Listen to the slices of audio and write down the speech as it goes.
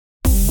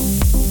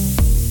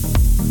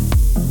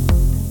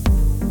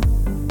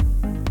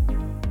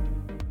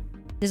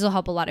This will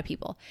help a lot of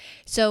people.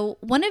 So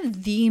one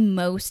of the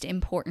most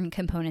important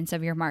components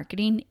of your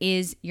marketing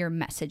is your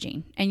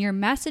messaging. And your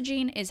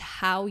messaging is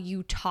how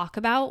you talk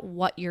about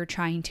what you're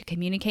trying to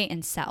communicate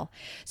and sell.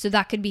 So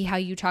that could be how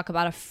you talk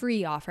about a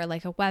free offer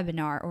like a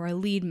webinar or a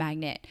lead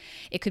magnet.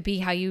 It could be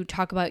how you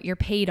talk about your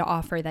paid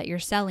offer that you're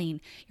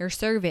selling, your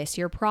service,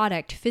 your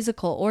product,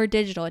 physical or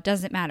digital, it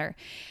doesn't matter.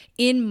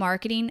 In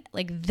marketing,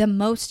 like the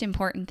most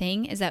important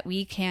thing is that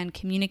we can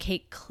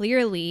communicate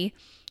clearly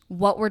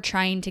what we're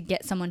trying to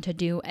get someone to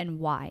do and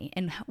why,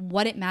 and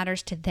what it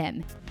matters to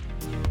them.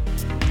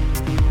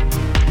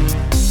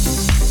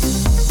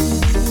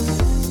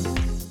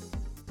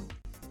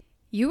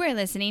 You are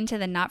listening to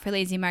the Not for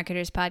Lazy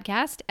Marketers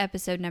podcast,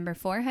 episode number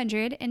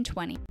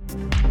 420.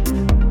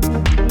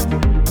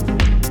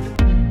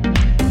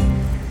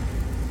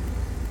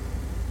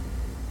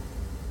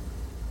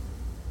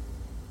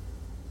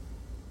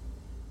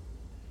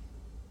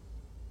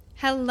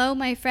 Hello,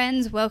 my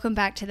friends. Welcome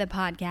back to the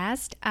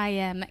podcast. I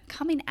am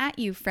coming at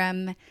you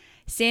from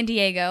San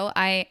Diego.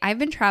 I've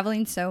been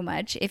traveling so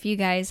much. If you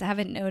guys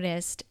haven't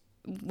noticed,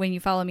 when you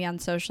follow me on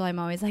social, I'm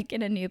always like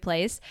in a new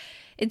place.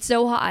 It's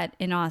so hot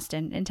in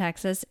Austin, in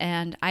Texas,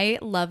 and I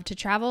love to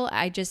travel.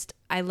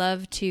 I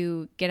love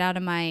to get out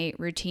of my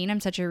routine.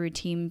 I'm such a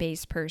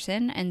routine-based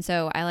person, and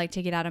so I like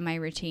to get out of my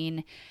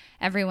routine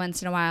every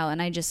once in a while,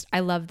 and I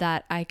love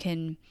that I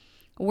can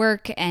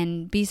work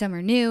and be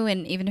somewhere new,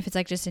 and even if it's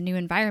like just a new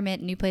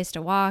environment, new place to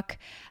walk.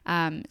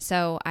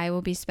 So I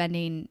will be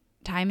spending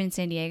time in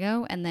San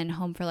Diego and then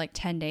home for like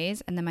 10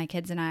 days. And then my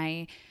kids and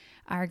I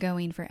are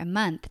going for a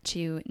month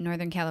to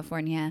Northern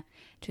California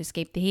to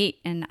escape the heat.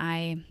 And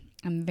I'm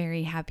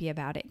very happy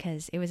about it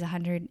because it was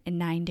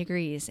 109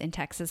 degrees in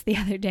Texas the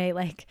other day.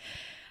 Like,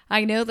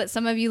 I know that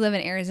some of you live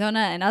in Arizona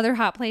and other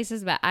hot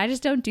places, but I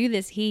just don't do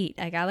this heat.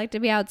 Like, I like to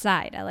be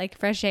outside. I like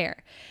fresh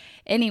air.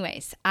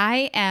 Anyways,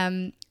 I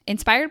am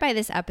inspired by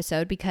this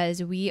episode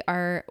because we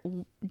are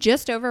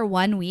just over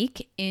 1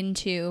 week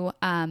into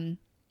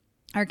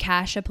our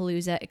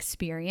Cash-a-Palooza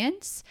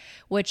experience,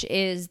 which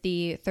is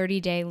the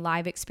 30-day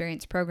live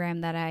experience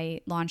program that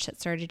I launched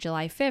that started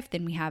July 5th.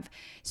 And we have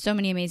so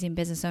many amazing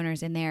business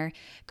owners in there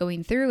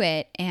going through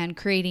it and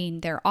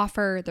creating their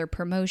offer, their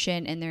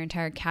promotion, and their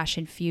entire cash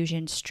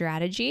infusion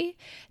strategy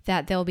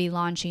that they'll be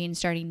launching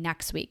starting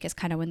next week is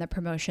kind of when the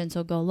promotions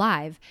will go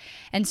live.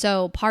 And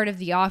so part of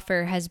the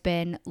offer has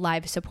been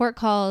live support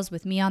calls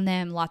with me on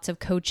them, lots of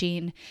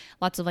coaching,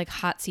 lots of like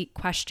hot seat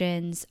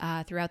questions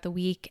throughout the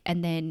week.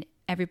 And then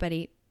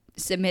everybody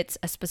submits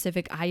a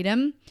specific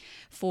item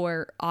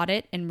for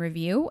audit and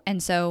review.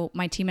 And so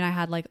my team and I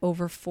had like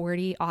over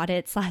 40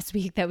 audits last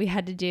week that we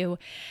had to do.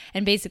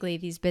 And basically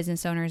these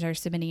business owners are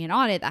submitting an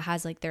audit that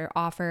has like their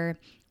offer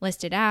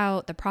listed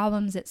out, the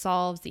problems it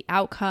solves, the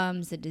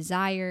outcomes, the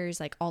desires,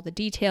 like all the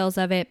details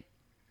of it.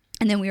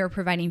 And then we were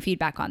providing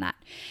feedback on that.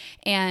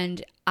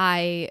 And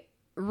I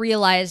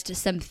realized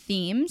some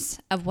themes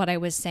of what I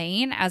was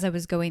saying as I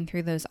was going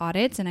through those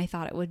audits, and I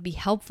thought it would be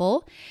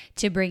helpful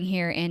to bring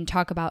here and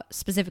talk about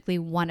specifically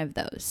one of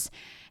those.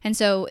 And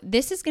so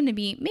this is going to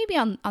be maybe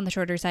on the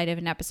shorter side of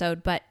an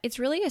episode, but it's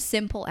really a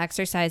simple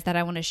exercise that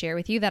I want to share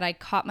with you that I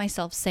caught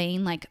myself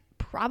saying like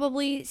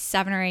probably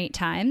 7 or 8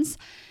 times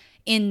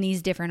in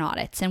these different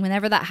audits. And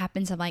whenever that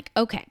happens, I'm like,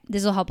 okay,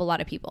 this will help a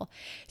lot of people.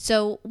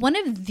 So one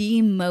of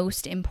the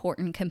most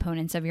important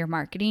components of your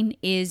marketing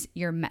is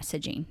your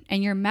messaging.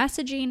 And your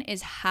messaging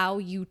is how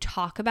you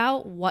talk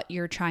about what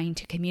you're trying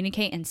to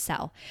communicate and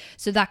sell.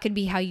 So that could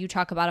be how you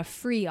talk about a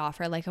free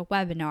offer like a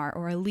webinar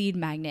or a lead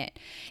magnet.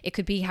 It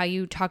could be how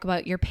you talk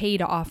about your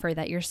paid offer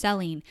that you're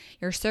selling,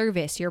 your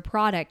service, your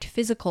product,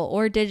 physical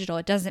or digital,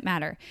 it doesn't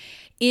matter.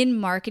 In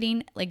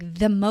marketing, like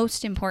the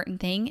most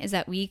important thing is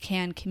that we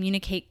can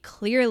communicate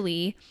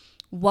clearly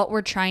what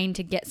we're trying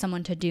to get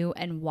someone to do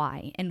and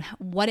why, and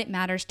what it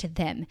matters to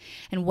them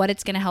and what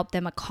it's going to help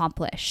them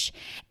accomplish.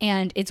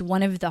 And it's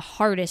one of the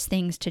hardest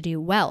things to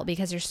do well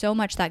because there's so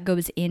much that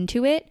goes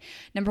into it.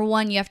 Number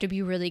one, you have to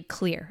be really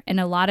clear. And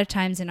a lot of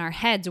times in our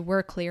heads,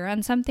 we're clear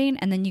on something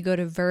and then you go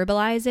to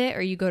verbalize it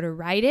or you go to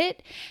write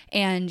it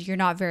and you're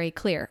not very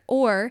clear.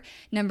 Or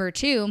number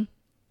two,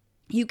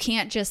 you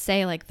can't just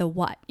say like the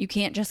what. You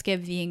can't just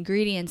give the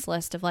ingredients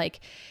list of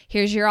like,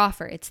 here's your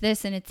offer. It's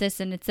this and it's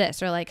this and it's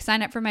this. Or like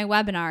sign up for my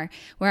webinar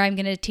where I'm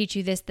going to teach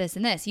you this, this,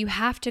 and this. You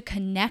have to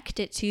connect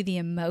it to the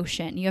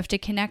emotion. You have to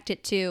connect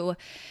it to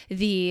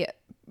the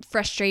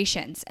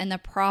frustrations and the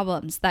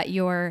problems that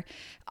your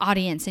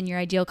audience and your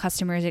ideal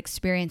customer is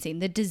experiencing,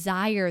 the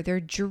desire, their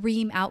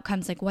dream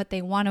outcomes, like what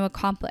they want to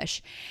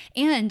accomplish.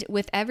 And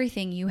with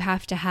everything, you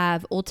have to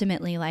have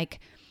ultimately like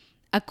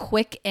a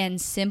quick and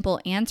simple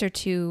answer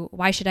to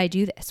why should I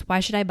do this? Why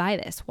should I buy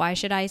this? Why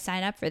should I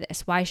sign up for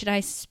this? Why should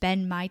I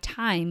spend my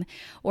time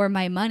or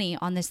my money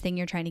on this thing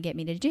you're trying to get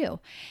me to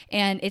do?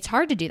 And it's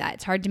hard to do that.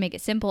 It's hard to make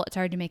it simple. It's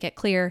hard to make it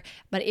clear,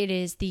 but it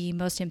is the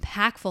most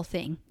impactful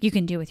thing you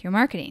can do with your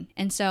marketing.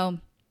 And so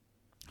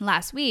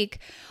last week,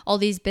 all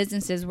these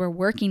businesses were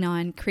working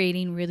on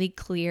creating really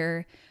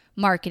clear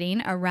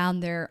marketing around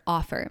their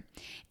offer.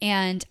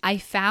 And I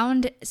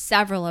found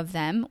several of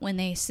them when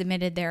they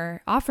submitted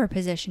their offer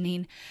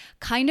positioning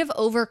kind of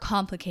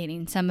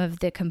overcomplicating some of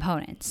the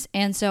components.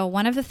 And so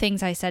one of the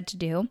things I said to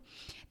do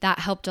that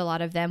helped a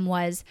lot of them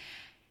was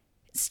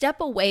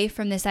step away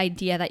from this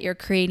idea that you're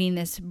creating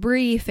this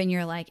brief and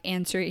you're like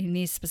answering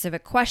these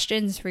specific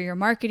questions for your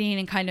marketing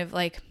and kind of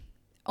like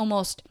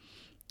almost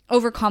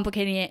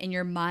overcomplicating it in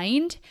your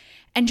mind,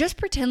 and just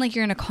pretend like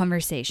you're in a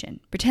conversation.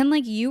 Pretend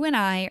like you and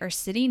I are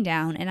sitting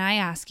down and I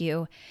ask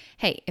you,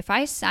 hey, if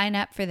I sign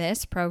up for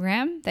this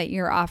program that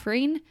you're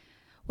offering,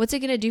 what's it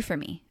going to do for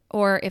me?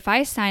 Or if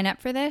I sign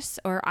up for this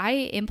or I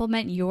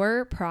implement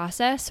your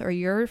process or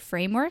your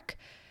framework,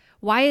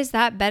 why is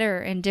that better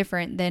and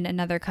different than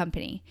another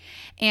company?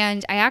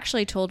 And I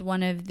actually told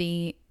one of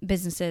the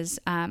businesses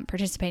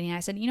participating,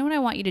 I said, you know what I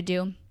want you to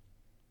do?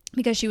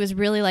 Because she was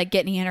really like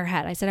getting in her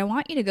head. I said, I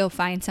want you to go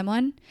find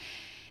someone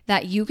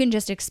that you can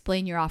just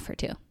explain your offer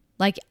to.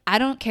 Like, I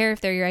don't care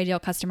if they're your ideal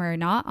customer or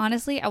not.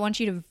 Honestly, I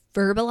want you to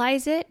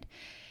verbalize it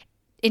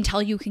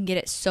until you can get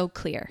it so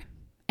clear.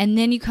 And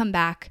then you come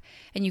back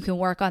and you can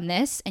work on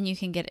this and you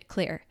can get it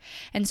clear.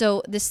 And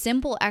so the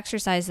simple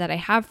exercise that I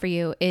have for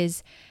you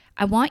is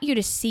I want you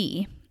to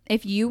see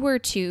if you were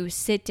to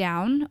sit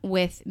down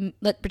with, you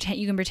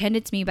can pretend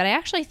it's me, but I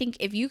actually think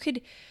if you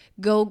could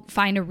go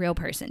find a real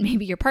person,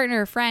 maybe your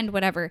partner, a friend,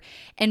 whatever,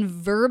 and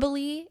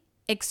verbally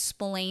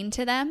explain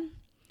to them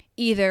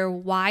either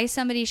why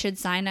somebody should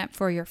sign up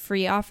for your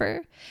free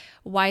offer,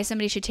 why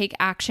somebody should take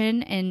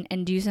action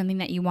and do something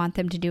that you want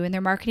them to do in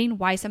their marketing,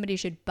 why somebody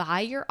should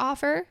buy your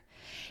offer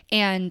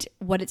and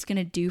what it's going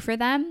to do for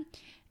them,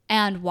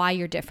 and why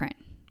you're different.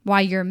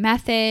 Why your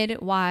method,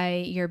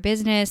 why your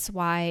business,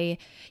 why,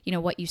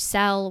 what you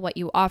sell, what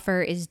you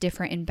offer is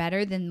different and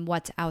better than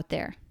what's out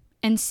there.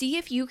 And see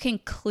if you can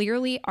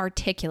clearly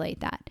articulate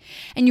that.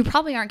 And you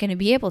probably aren't going to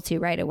be able to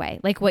right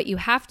away. Like, what you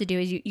have to do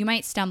is you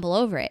might stumble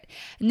over it.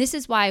 And this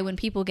is why when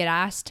people get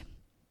asked,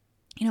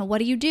 what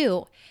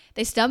do?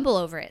 They stumble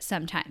over it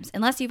sometimes.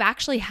 Unless you've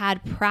actually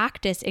had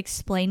practice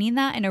explaining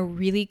that in a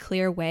really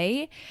clear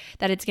way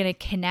that it's going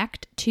to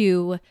connect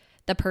to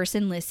the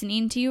person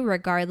listening to you,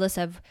 regardless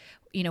of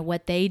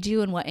what they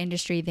do and what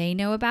industry they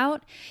know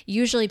about.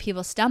 Usually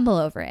people stumble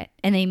over it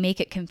and they make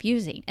it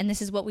confusing. And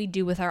this is what we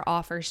do with our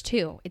offers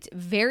too. It's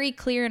very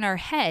clear in our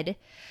head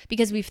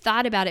because we've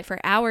thought about it for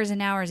hours and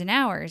hours and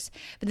hours.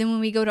 But then when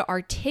we go to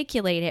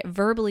articulate it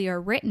verbally or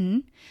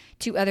written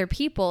to other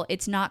people,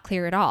 it's not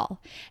clear at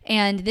all.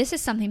 And this is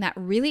something that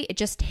really, it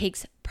just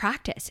takes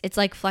practice. It's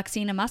like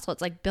flexing a muscle.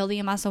 It's like building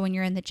a muscle when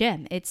you're in the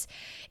gym.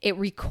 It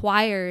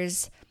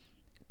requires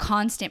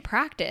constant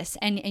practice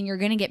and you're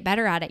going to get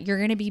better at it. You're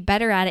going to be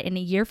better at it in a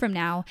year from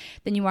now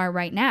than you are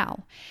right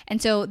now. And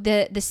so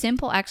the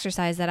simple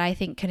exercise that I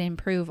think could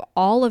improve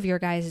all of your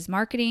guys'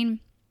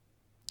 marketing,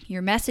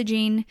 your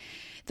messaging,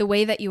 the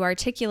way that you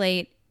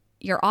articulate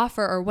your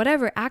offer or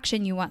whatever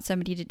action you want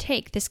somebody to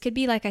take. This could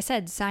be, like I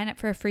said, sign up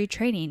for a free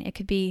training. It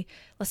could be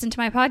listen to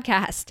my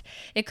podcast.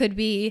 It could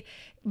be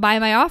buy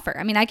my offer.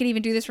 I mean, I could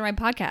even do this for my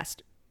podcast.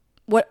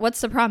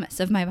 What's the promise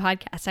of my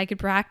podcast? I could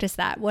practice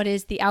that. What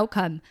is the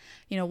outcome?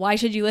 Why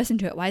should you listen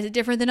to it? Why is it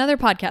different than other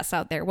podcasts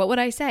out there? What would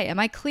I say? Am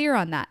I clear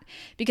on that?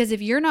 Because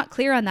if you're not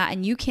clear on that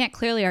and you can't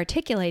clearly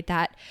articulate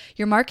that,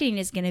 your marketing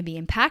is going to be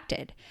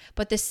impacted.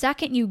 But the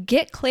second you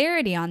get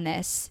clarity on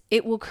this,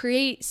 it will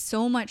create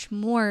so much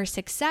more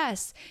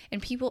success and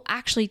people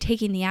actually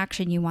taking the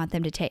action you want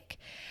them to take.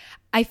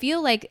 I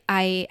feel like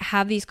I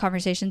have these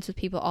conversations with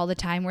people all the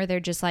time where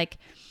they're just like,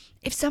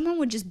 if someone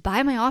would just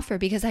buy my offer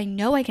because I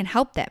know I can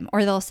help them,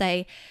 or they'll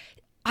say,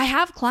 I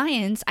have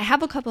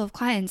a couple of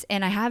clients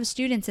and I have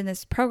students in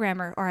this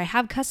program or I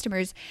have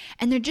customers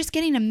and they're just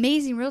getting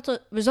amazing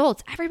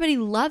results. Everybody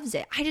loves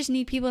it. I just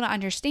need people to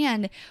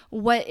understand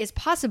what is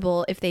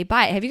possible if they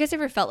buy it. Have you guys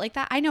ever felt like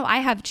that? I know I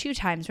have 2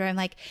 times where I'm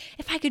like,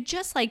 if I could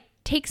just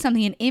take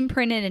something and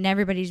imprint it in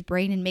everybody's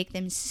brain and make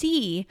them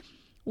see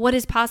what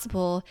is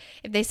possible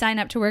if they sign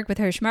up to work with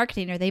Hirsch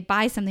Marketing, or they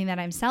buy something that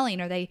I'm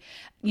selling, or they,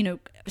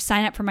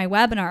 sign up for my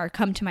webinar or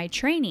come to my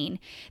training,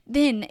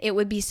 then it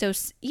would be so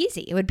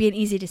easy. It would be an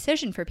easy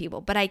decision for people,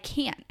 but I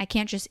can't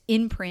just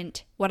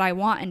imprint what I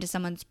want into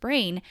someone's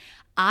brain.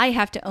 I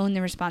have to own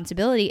the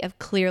responsibility of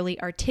clearly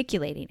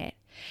articulating it,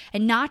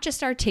 and not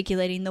just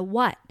articulating the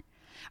what,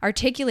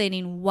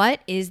 articulating what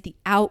is the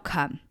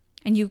outcome.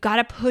 And you've got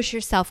to push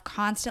yourself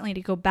constantly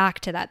to go back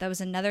to that. That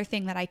was another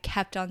thing that I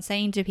kept on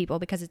saying to people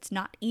because it's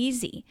not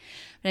easy.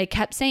 But I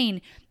kept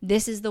saying,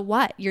 this is the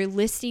what. You're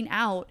listing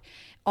out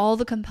all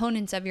the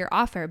components of your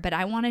offer. But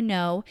I want to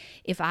know,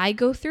 if I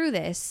go through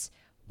this,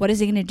 what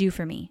is it going to do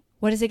for me?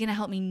 What is it going to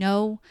help me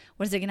know?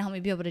 What is it going to help me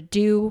be able to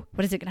do?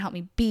 What is it going to help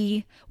me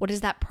be? What is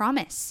that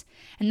promise?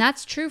 And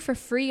that's true for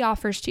free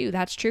offers too.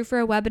 That's true for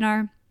a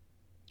webinar.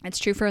 It's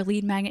true for a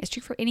lead magnet. It's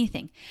true for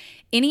anything.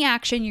 Any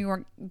action you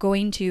are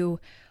going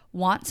to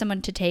want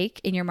someone to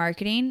take in your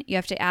marketing, you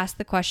have to ask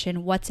the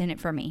question, what's in it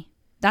for me?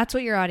 That's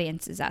what your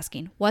audience is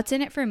asking. What's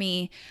in it for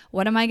me?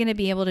 What am I going to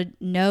be able to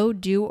know,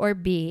 do, or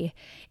be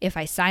if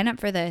I sign up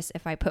for this,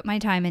 if I put my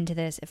time into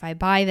this, if I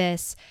buy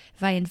this,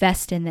 if I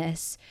invest in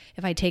this,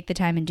 if I take the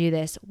time and do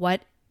this?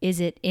 What is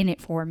it in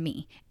it for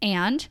me?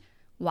 And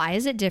why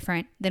is it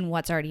different than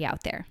what's already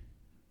out there?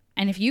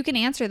 And if you can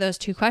answer those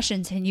two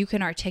questions and you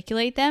can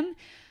articulate them,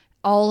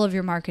 all of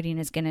your marketing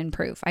is going to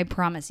improve. I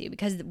promise you,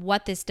 because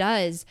what this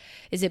does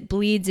is it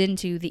bleeds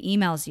into the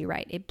emails you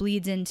write. It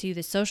bleeds into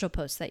the social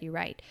posts that you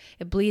write.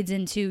 It bleeds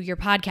into your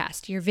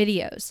podcast, your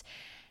videos.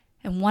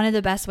 And one of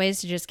the best ways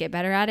to just get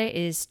better at it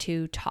is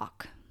to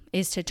talk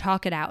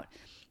it out.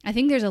 I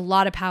think there's a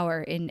lot of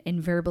power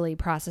in verbally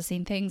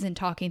processing things and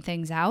talking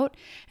things out.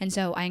 And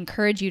so I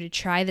encourage you to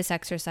try this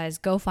exercise.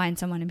 Go find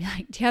someone and be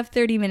like, do you have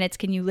 30 minutes?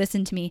 Can you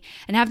listen to me?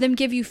 And have them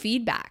give you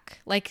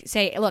feedback. Like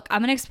say, look,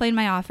 I'm going to explain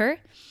my offer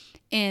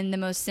in the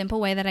most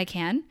simple way that I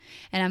can.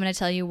 And I'm going to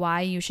tell you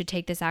why you should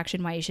take this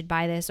action, why you should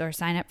buy this or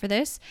sign up for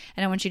this.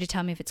 And I want you to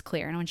tell me if it's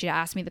clear. And I want you to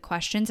ask me the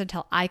questions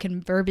until I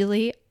can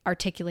verbally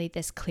articulate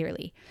this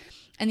clearly.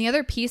 And the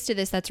other piece to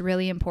this that's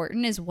really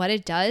important is what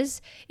it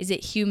does is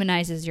it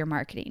humanizes your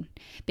marketing,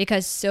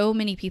 because so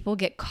many people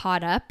get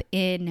caught up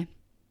in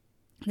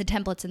the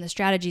templates and the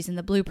strategies and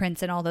the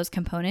blueprints and all those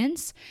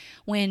components,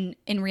 when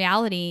in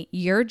reality,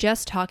 you're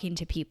just talking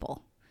to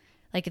people.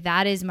 Like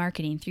that is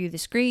marketing through the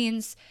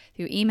screens,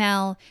 through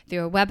email,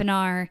 through a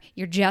webinar.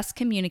 You're just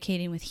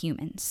communicating with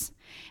humans.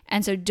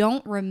 And so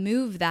don't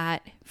remove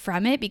that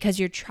from it because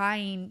you're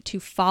trying to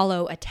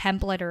follow a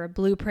template or a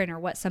blueprint or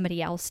what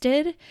somebody else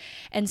did.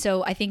 And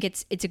so I think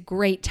it's a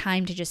great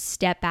time to just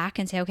step back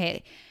and say,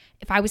 okay,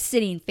 if I was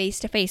sitting face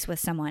to face with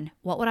someone,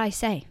 what would I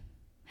say?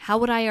 How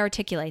would I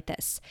articulate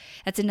this?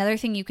 That's another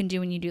thing you can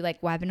do when you do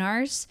like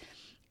webinars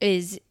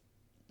is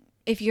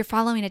if you're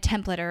following a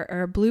template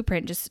or a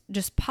blueprint,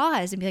 just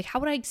pause and be like,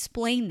 how would I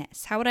explain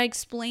this? How would I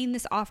explain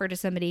this offer to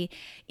somebody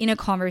in a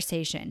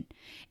conversation?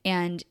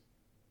 And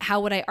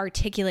how would I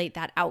articulate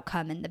that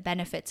outcome and the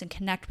benefits and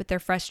connect with their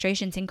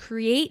frustrations and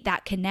create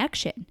that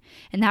connection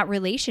and that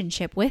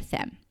relationship with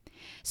them?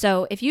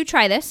 So if you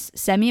try this,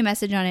 send me a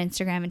message on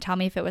Instagram and tell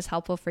me if it was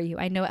helpful for you.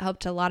 I know it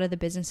helped a lot of the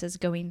businesses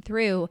going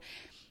through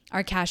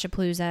our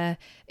Cashapalooza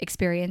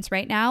experience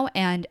right now.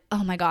 And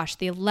oh my gosh,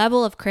 the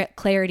level of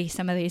clarity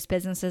some of these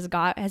businesses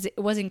got, it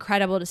was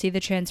incredible to see the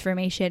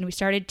transformation. We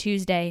started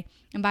Tuesday,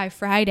 and by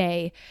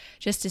Friday,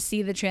 just to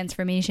see the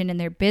transformation in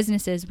their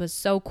businesses was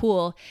so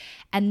cool.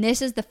 And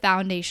this is the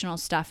foundational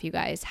stuff, you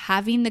guys.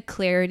 Having the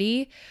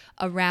clarity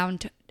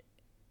around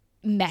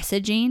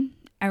messaging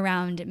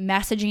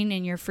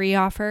in your free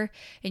offer,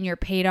 in your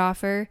paid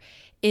offer,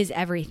 is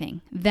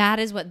everything. That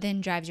is what then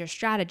drives your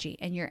strategy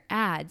and your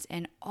ads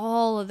and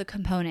all of the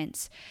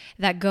components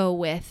that go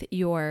with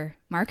your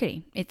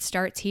marketing. It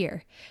starts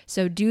here.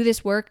 So do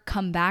this work,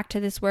 come back to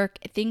this work.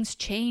 Things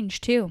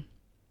change too.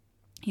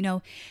 You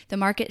know, the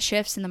market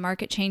shifts and the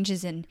market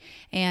changes and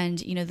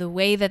you know, the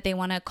way that they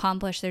want to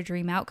accomplish their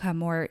dream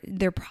outcome or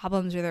their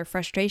problems or their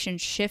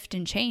frustrations shift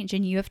and change.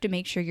 And you have to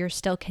make sure you're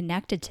still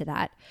connected to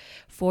that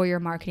for your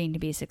marketing to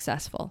be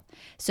successful.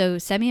 So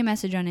send me a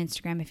message on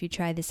Instagram if you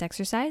try this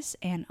exercise,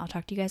 and I'll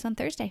talk to you guys on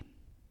Thursday.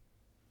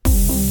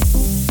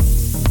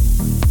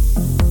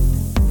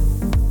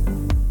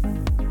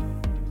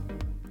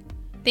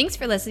 Thanks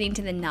for listening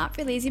to the Not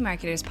for Lazy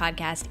Marketers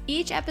podcast.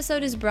 Each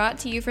episode is brought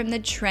to you from the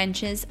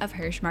trenches of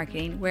Hirsch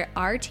Marketing, where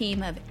our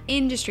team of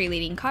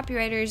industry-leading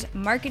copywriters,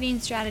 marketing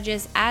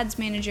strategists, ads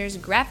managers,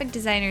 graphic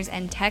designers,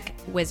 and tech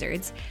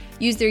wizards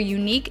use their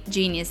unique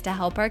genius to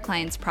help our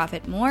clients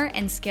profit more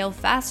and scale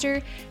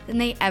faster than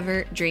they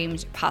ever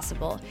dreamed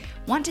possible.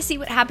 Want to see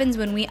what happens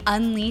when we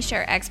unleash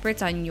our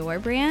experts on your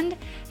brand?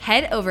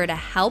 Head over to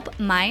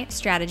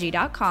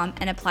helpmystrategy.com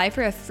and apply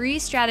for a free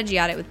strategy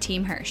audit with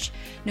Team Hirsch.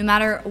 No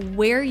matter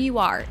where you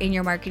are in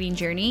your marketing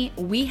journey,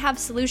 we have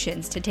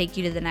solutions to take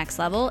you to the next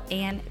level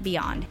and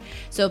beyond.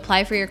 So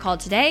apply for your call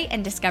today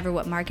and discover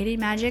what marketing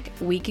magic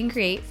we can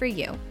create for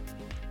you.